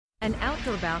An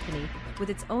outdoor balcony,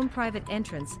 with its own private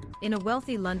entrance, in a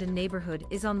wealthy London neighborhood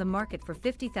is on the market for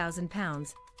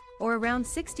 £50,000, or around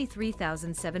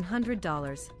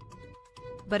 $63,700.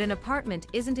 But an apartment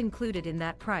isn't included in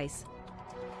that price.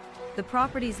 The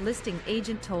property's listing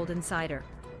agent told Insider.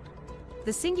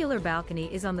 The singular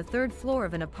balcony is on the third floor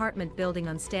of an apartment building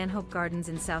on Stanhope Gardens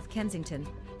in South Kensington,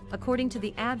 according to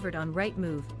the advert on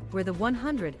Rightmove, where the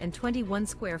 121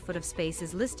 square foot of space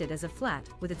is listed as a flat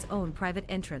with its own private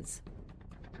entrance.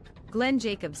 Glenn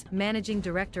Jacobs, managing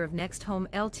director of Next Home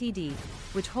Ltd.,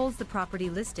 which holds the property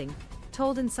listing,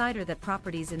 told Insider that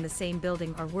properties in the same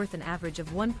building are worth an average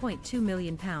of £1.2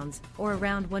 million, or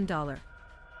around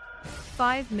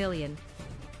 $1.5 million.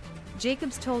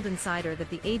 Jacobs told Insider that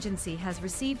the agency has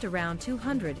received around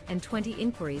 220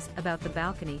 inquiries about the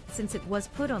balcony since it was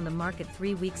put on the market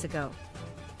 3 weeks ago.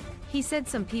 He said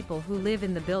some people who live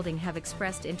in the building have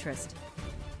expressed interest,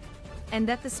 and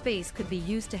that the space could be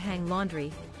used to hang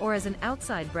laundry, or as an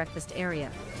outside breakfast area.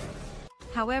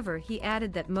 However, he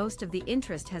added that most of the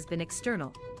interest has been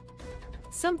external.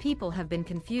 Some people have been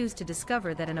confused to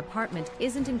discover that an apartment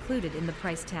isn't included in the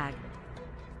price tag.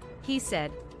 He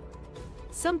said,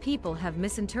 "Some people have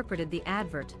misinterpreted the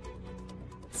advert.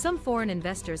 Some foreign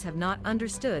investors have not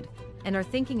understood, and are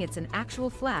thinking it's an actual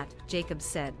flat," Jacobs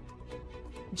said.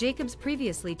 Jacobs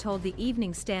previously told the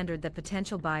Evening Standard that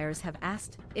potential buyers have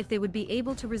asked if they would be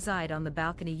able to reside on the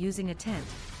balcony using a tent.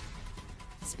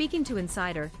 Speaking to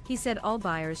Insider, he said all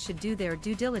buyers should do their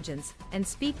due diligence and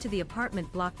speak to the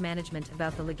apartment block management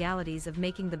about the legalities of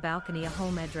making the balcony a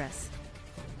home address.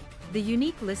 The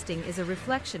unique listing is a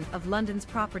reflection of London's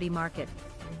property market,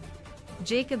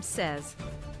 Jacobs says.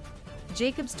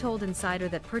 Jacobs told Insider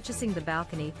that purchasing the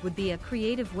balcony would be a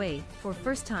creative way for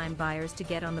first-time buyers to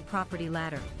get on the property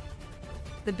ladder.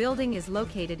 The building is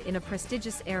located in a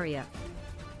prestigious area.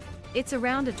 It's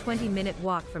around a 20-minute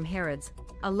walk from Harrods,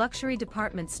 a luxury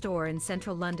department store in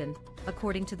central London,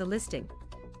 according to the listing.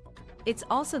 It's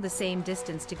also the same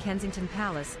distance to Kensington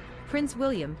Palace, Prince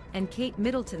William and Kate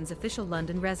Middleton's official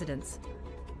London residence.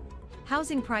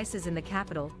 Housing prices in the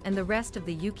capital and the rest of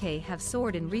the UK have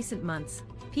soared in recent months.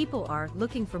 People are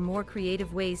looking for more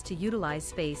creative ways to utilize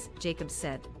space, Jacobs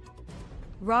said.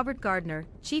 Robert Gardner,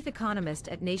 chief economist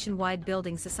at Nationwide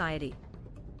Building Society,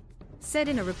 said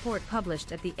in a report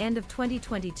published at the end of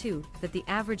 2022 that the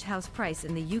average house price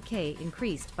in the UK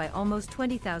increased by almost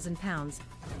 £20,000,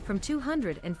 from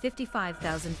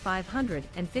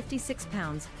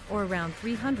 £255,556, or around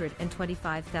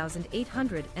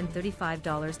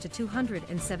 $325,835 to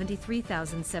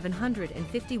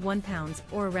 £273,751,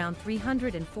 or around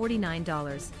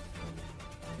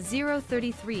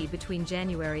 $349.033 between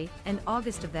January and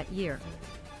August of that year.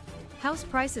 House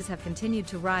prices have continued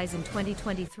to rise in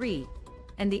 2023,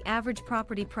 and the average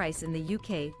property price in the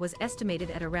UK was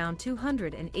estimated at around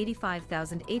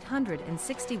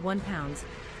 £285,861,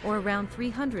 or around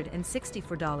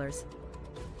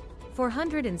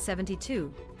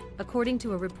 $364.472, according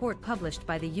to a report published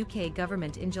by the UK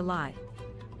government in July.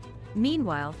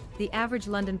 Meanwhile, the average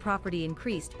London property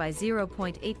increased by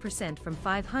 0.8% from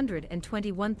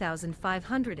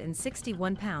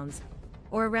 £521,561,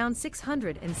 or around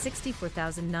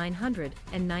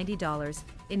 $664,990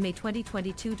 in May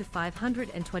 2022 to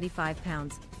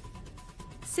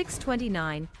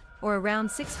 £525,629, or around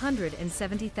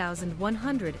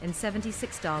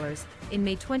 $670,176 in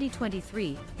May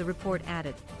 2023, the report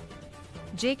added.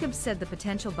 Jacobs said the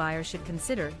potential buyer should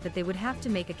consider that they would have to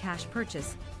make a cash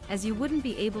purchase, as you wouldn't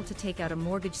be able to take out a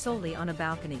mortgage solely on a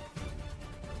balcony.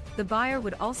 The buyer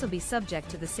would also be subject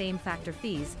to the same factor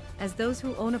fees as those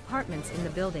who own apartments in the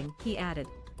building, he added.